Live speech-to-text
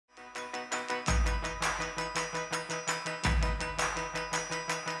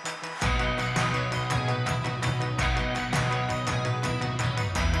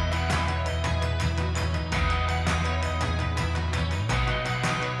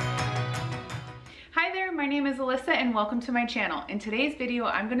my name is Alyssa and welcome to my channel. In today's video,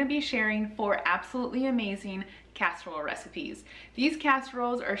 I'm going to be sharing 4 absolutely amazing casserole recipes. These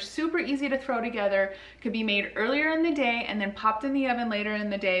casseroles are super easy to throw together, could be made earlier in the day and then popped in the oven later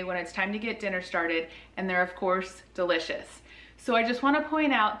in the day when it's time to get dinner started, and they're of course delicious. So I just want to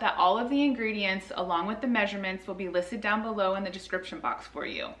point out that all of the ingredients along with the measurements will be listed down below in the description box for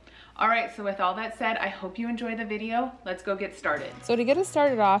you. Alright, so with all that said, I hope you enjoy the video. Let's go get started. So to get us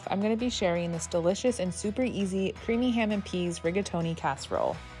started off, I'm going to be sharing this delicious and super easy creamy ham and peas rigatoni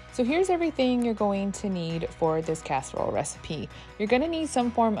casserole. So here's everything you're going to need for this casserole recipe. You're going to need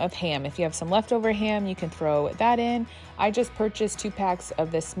some form of ham. If you have some leftover ham, you can throw that in. I just purchased 2 packs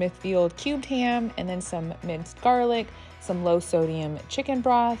of this Smithfield cubed ham and then some minced garlic, some low sodium chicken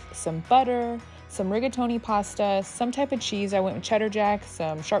broth, some butter, some rigatoni pasta, some type of cheese. I went with cheddar jack,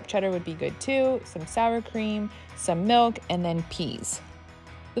 some sharp cheddar would be good too, some sour cream, some milk, and then peas.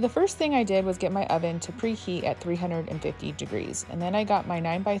 So the first thing I did was get my oven to preheat at 350 degrees. And then I got my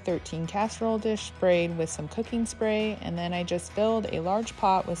 9x13 casserole dish sprayed with some cooking spray. And then I just filled a large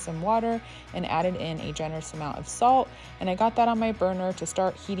pot with some water and added in a generous amount of salt. And I got that on my burner to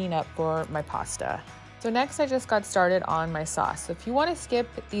start heating up for my pasta. So next I just got started on my sauce. So if you want to skip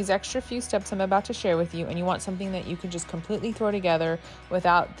these extra few steps I'm about to share with you and you want something that you can just completely throw together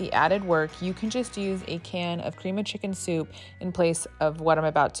without the added work, you can just use a can of cream of chicken soup in place of what I'm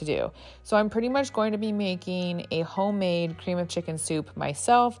about to do. So I'm pretty much going to be making a homemade cream of chicken soup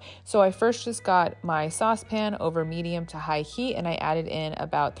myself. So I first just got my saucepan over medium to high heat and I added in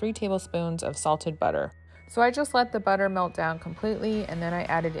about 3 tablespoons of salted butter. So I just let the butter melt down completely and then I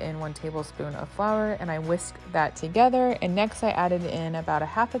added in 1 tablespoon of flour and I whisked that together. And next I added in about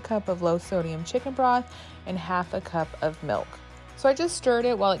 1/2 cup of low sodium chicken broth and 1/2 cup of milk. So I just stirred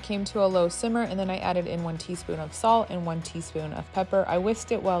it while it came to a low simmer and then I added in 1 teaspoon of salt and 1 teaspoon of pepper. I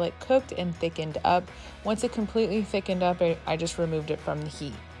whisked it while it cooked and thickened up. Once it completely thickened up, I just removed it from the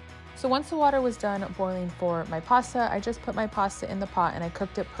heat. So once the water was done boiling for my pasta, I just put my pasta in the pot and I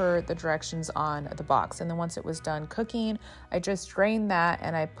cooked it per the directions on the box. And then once it was done cooking, I just drained that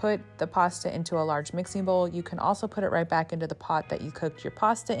and I put the pasta into a large mixing bowl. You can also put it right back into the pot that you cooked your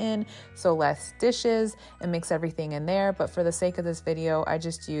pasta in, so less dishes, and mix everything in there. But for the sake of this video, I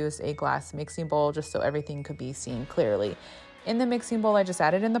just used a glass mixing bowl just so everything could be seen clearly. In the mixing bowl, I just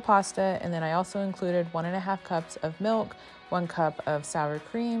added in the pasta and then I also included 1.5 cups of milk, 1 cup of sour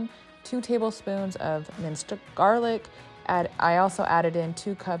cream, 2 tablespoons of minced garlic. I also added in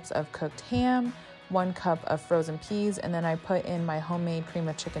 2 cups of cooked ham, 1 cup of frozen peas, and then I put in my homemade cream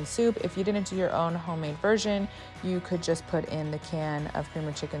of chicken soup. If you didn't do your own homemade version, you could just put in the can of cream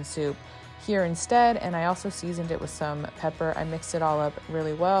of chicken soup here instead, and I also seasoned it with some pepper. I mixed it all up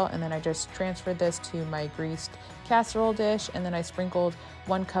really well, and then I just transferred this to my greased casserole dish, and then I sprinkled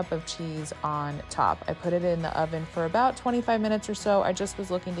 1 cup of cheese on top. I put it in the oven for about 25 minutes or so. I just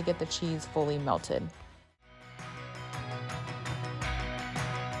was looking to get the cheese fully melted.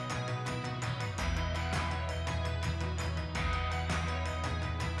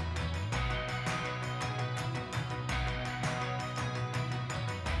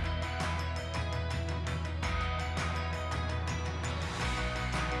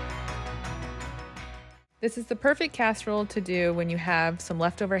 This is the perfect casserole to do when you have some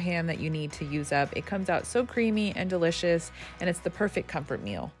leftover ham that you need to use up. It comes out so creamy and delicious, and it's the perfect comfort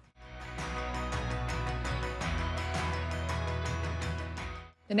meal.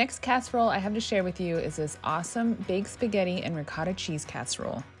 The next casserole I have to share with you is this awesome baked spaghetti and ricotta cheese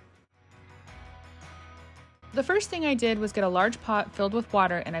casserole. The first thing I did was get a large pot filled with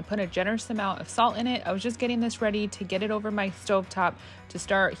water and I put a generous amount of salt in it. I was just getting this ready to get it over my stovetop to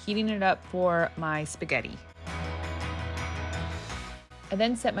start heating it up for my spaghetti. I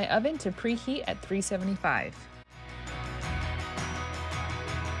then set my oven to preheat at 375.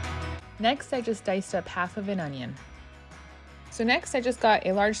 Next, I just diced up 1/2 of an onion. So next I just got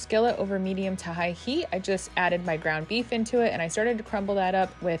a large skillet over medium to high heat. I just added my ground beef into it and I started to crumble that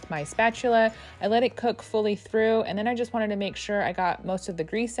up with my spatula. I let it cook fully through and then I just wanted to make sure I got most of the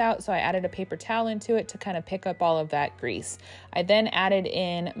grease out, so I added a paper towel into it to kind of pick up all of that grease. I then added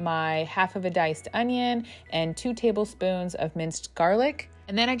in my 1/2 of a diced onion and 2 tablespoons of minced garlic.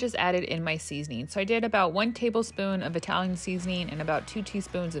 And then I just added in my seasoning. So I did about 1 tablespoon of Italian seasoning and about 2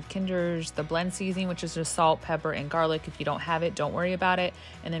 teaspoons of Kinder's, the blend seasoning, which is just salt, pepper, and garlic. If you don't have it, don't worry about it.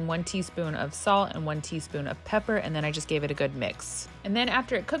 And then 1 teaspoon of salt and 1 teaspoon of pepper. And then I just gave it a good mix. And then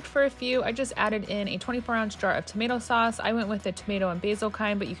after it cooked for a few, I just added in a 24-ounce jar of tomato sauce. I went with the tomato and basil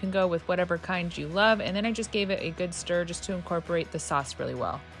kind, but you can go with whatever kind you love. And then I just gave it a good stir just to incorporate the sauce really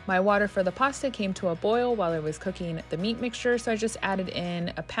well. My water for the pasta came to a boil while I was cooking the meat mixture, so I just added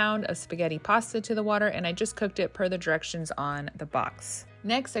in a pound of spaghetti pasta to the water and I just cooked it per the directions on the box.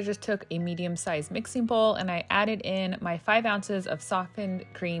 Next, I just took a medium-sized mixing bowl and I added in my 5 ounces of softened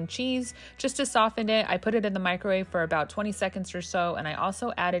cream cheese. Just to soften it, I put it in the microwave for about 20 seconds or so, and I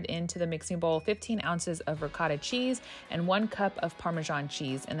also added into the mixing bowl 15 ounces of ricotta cheese and 1 cup of Parmesan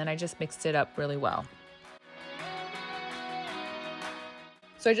cheese, and then I just mixed it up really well.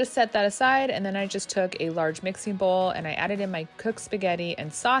 So I just set that aside, and then I just took a large mixing bowl and I added in my cooked spaghetti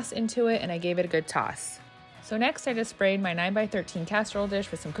and sauce into it, and I gave it a good toss. So next I just sprayed my 9x13 casserole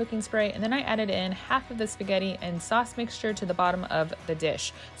dish with some cooking spray, and then I added in half of the spaghetti and sauce mixture to the bottom of the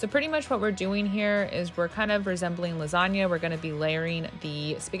dish. So pretty much what we're doing here is we're kind of resembling lasagna. We're going to be layering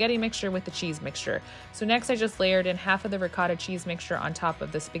the spaghetti mixture with the cheese mixture. So next I just layered in half of the ricotta cheese mixture on top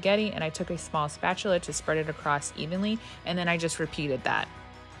of the spaghetti, and I took a small spatula to spread it across evenly, and then I just repeated that.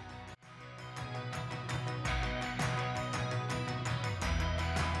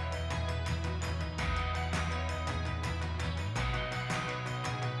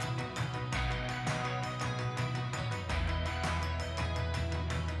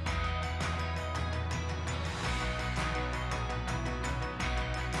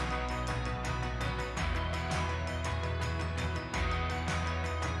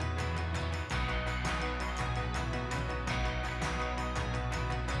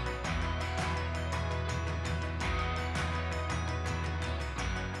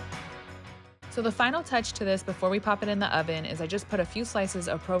 So the final touch to this before we pop it in the oven is I just put a few slices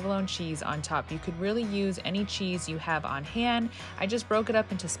of provolone cheese on top. You could really use any cheese you have on hand. I just broke it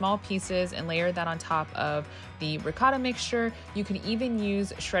up into small pieces and layered that on top of the ricotta mixture. You could even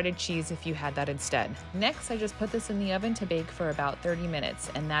use shredded cheese if you had that instead. Next, I just put this in the oven to bake for about 30 minutes,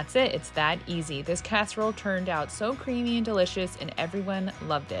 and that's it. It's that easy. This casserole turned out so creamy and delicious, and everyone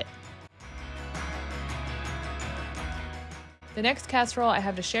loved it. The next casserole I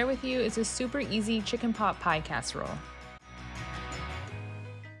have to share with you is a super easy chicken pot pie casserole.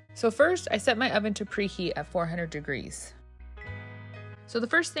 So first, I set my oven to preheat at 400 degrees. So the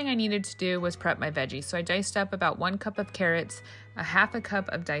first thing I needed to do was prep my veggies. So I diced up about 1 cup of carrots, a half a cup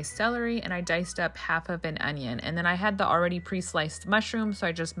of diced celery, and I diced up half of an onion. And then I had the already pre-sliced mushrooms, so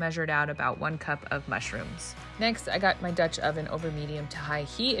I just measured out about 1 cup of mushrooms. Next, I got my Dutch oven over medium to high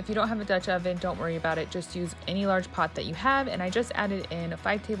heat. If you don't have a Dutch oven, don't worry about it. Just use any large pot that you have. And I just added in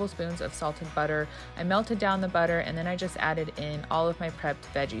 5 tablespoons of salted butter. I melted down the butter, and then I just added in all of my prepped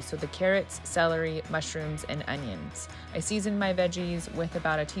veggies. So the carrots, celery, mushrooms, and onions. I seasoned my veggies with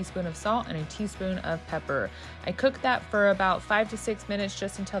about a teaspoon of salt and a teaspoon of pepper. I cooked that for about 5 to 6 minutes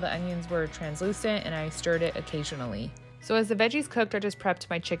just until the onions were translucent, and I stirred it occasionally. So as the veggies cooked, I just prepped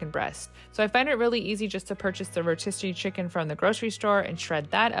my chicken breast. So I find it really easy just to purchase the rotisserie chicken from the grocery store and shred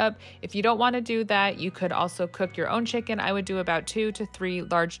that up. If you don't want to do that, you could also cook your own chicken. I would do about 2 to 3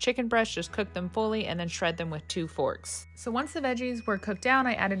 large chicken breasts, just cook them fully and then shred them with 2 forks. So once the veggies were cooked down,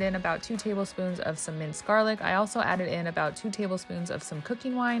 I added in about 2 tablespoons of some minced garlic. I also added in about 2 tablespoons of some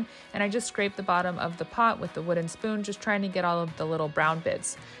cooking wine, and I just scraped the bottom of the pot with the wooden spoon, just trying to get all of the little brown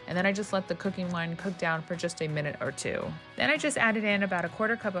bits. And then I just let the cooking wine cook down for just a minute or 2. Then I just added in about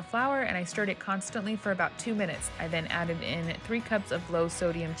 1/4 cup of flour, and I stirred it constantly for about 2 minutes. I then added in 3 cups of low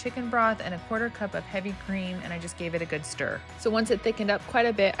sodium chicken broth and 1/4 cup of heavy cream, and I just gave it a good stir. So once it thickened up quite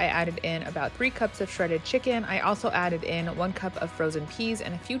a bit, I added in about 3 cups of shredded chicken. I also added in 1 cup of frozen peas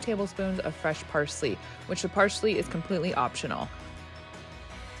and a few tablespoons of fresh parsley, which the parsley is completely optional.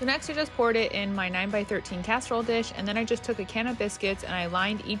 So next I just poured it in my 9x13 casserole dish, and then I just took a can of biscuits and I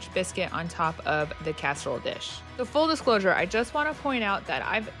lined each biscuit on top of the casserole dish. So full disclosure, I just want to point out that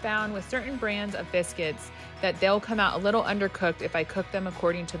I've found with certain brands of biscuits that they'll come out a little undercooked if I cook them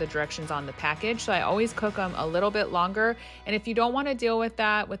according to the directions on the package. So I always cook them a little bit longer. And if you don't want to deal with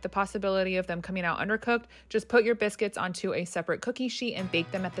that, with the possibility of them coming out undercooked, just put your biscuits onto a separate cookie sheet and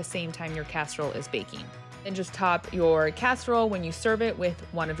bake them at the same time your casserole is baking. Then just top your casserole when you serve it with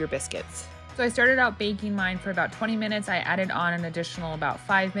one of your biscuits. So I started out baking mine for about 20 minutes. I added on an additional about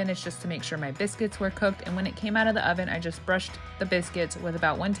 5 minutes just to make sure my biscuits were cooked. And when it came out of the oven, I just brushed the biscuits with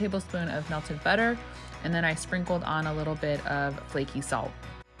about 1 tablespoon of melted butter. And then I sprinkled on a little bit of flaky salt.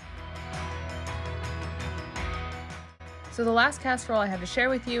 So the last casserole I have to share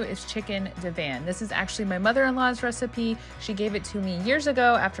with you is chicken divan. This is actually my mother-in-law's recipe. She gave it to me years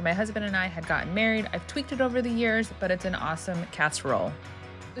ago after my husband and I had gotten married. I've tweaked it over the years, but it's an awesome casserole.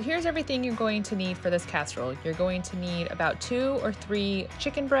 So here's everything you're going to need for this casserole. You're going to need about 2 or 3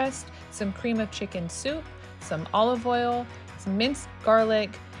 chicken breasts, some cream of chicken soup, some olive oil, some minced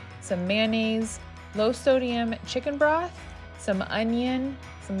garlic, some mayonnaise, low sodium chicken broth, some onion,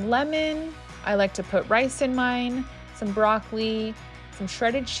 some lemon. I like to put rice in mine, some broccoli, some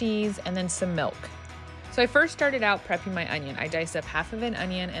shredded cheese, and then some milk. So I first started out prepping my onion. I diced up half of an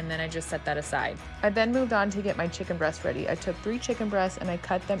onion and then I just set that aside. I then moved on to get my chicken breasts ready. I took 3 chicken breasts and I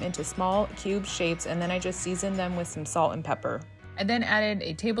cut them into small cube shapes, and then I just seasoned them with some salt and pepper. I then added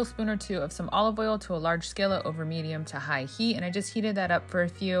a tablespoon or 2 of some olive oil to a large skillet over medium to high heat, and I just heated that up for a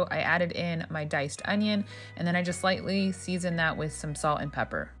few. I added in my diced onion, and then I just lightly seasoned that with some salt and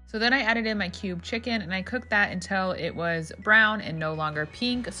pepper. So then I added in my cubed chicken, and I cooked that until it was brown and no longer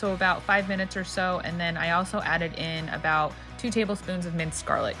pink, so about 5 minutes or so, and then I also added in about 2 tablespoons of minced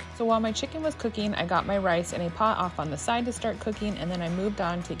garlic. So while my chicken was cooking, I got my rice in a pot off on the side to start cooking, and then I moved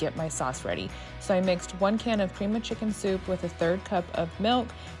on to get my sauce ready. So I mixed 1 can of cream of chicken soup with a 1/3 cup of milk,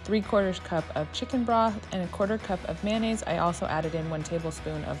 3/4 cup of chicken broth, and a 1/4 cup of mayonnaise. I also added in 1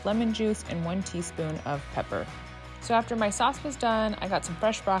 tablespoon of lemon juice and 1 teaspoon of pepper. So after my sauce was done, I got some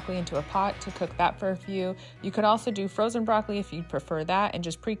fresh broccoli into a pot to cook that for a few. You could also do frozen broccoli if you'd prefer that and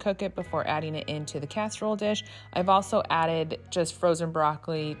just pre-cook it before adding it into the casserole dish. I've also added just frozen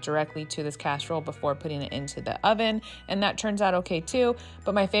broccoli directly to this casserole before putting it into the oven, and that turns out okay too.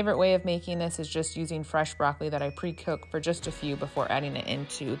 But my favorite way of making this is just using fresh broccoli that I pre-cook for just a few before adding it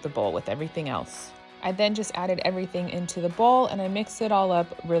into the bowl with everything else. I then just added everything into the bowl and I mixed it all up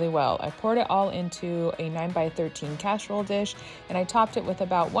really well. I poured it all into a 9x13 casserole dish and I topped it with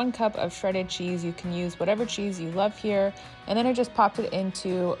about 1 cup of shredded cheese. You can use whatever cheese you love here. And then I just popped it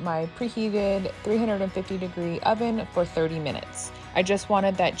into my preheated 350-degree oven for 30 minutes. I just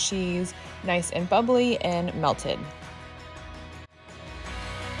wanted that cheese nice and bubbly and melted.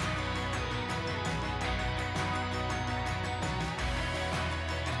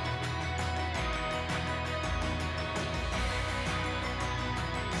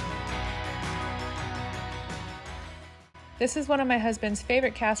 This is one of my husband's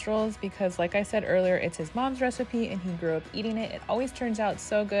favorite casseroles because, like I said earlier, it's his mom's recipe and he grew up eating it. It always turns out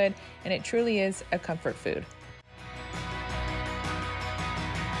so good, and it truly is a comfort food.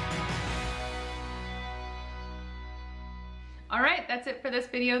 All right, that's it for this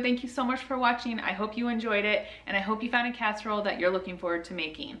video. Thank you so much for watching. I hope you enjoyed it, and I hope you found a casserole that you're looking forward to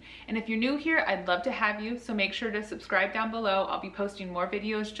making. And if you're new here, I'd love to have you, so make sure to subscribe down below. I'll be posting more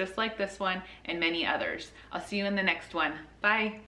videos just like this one and many others. I'll see you in the next one. Bye.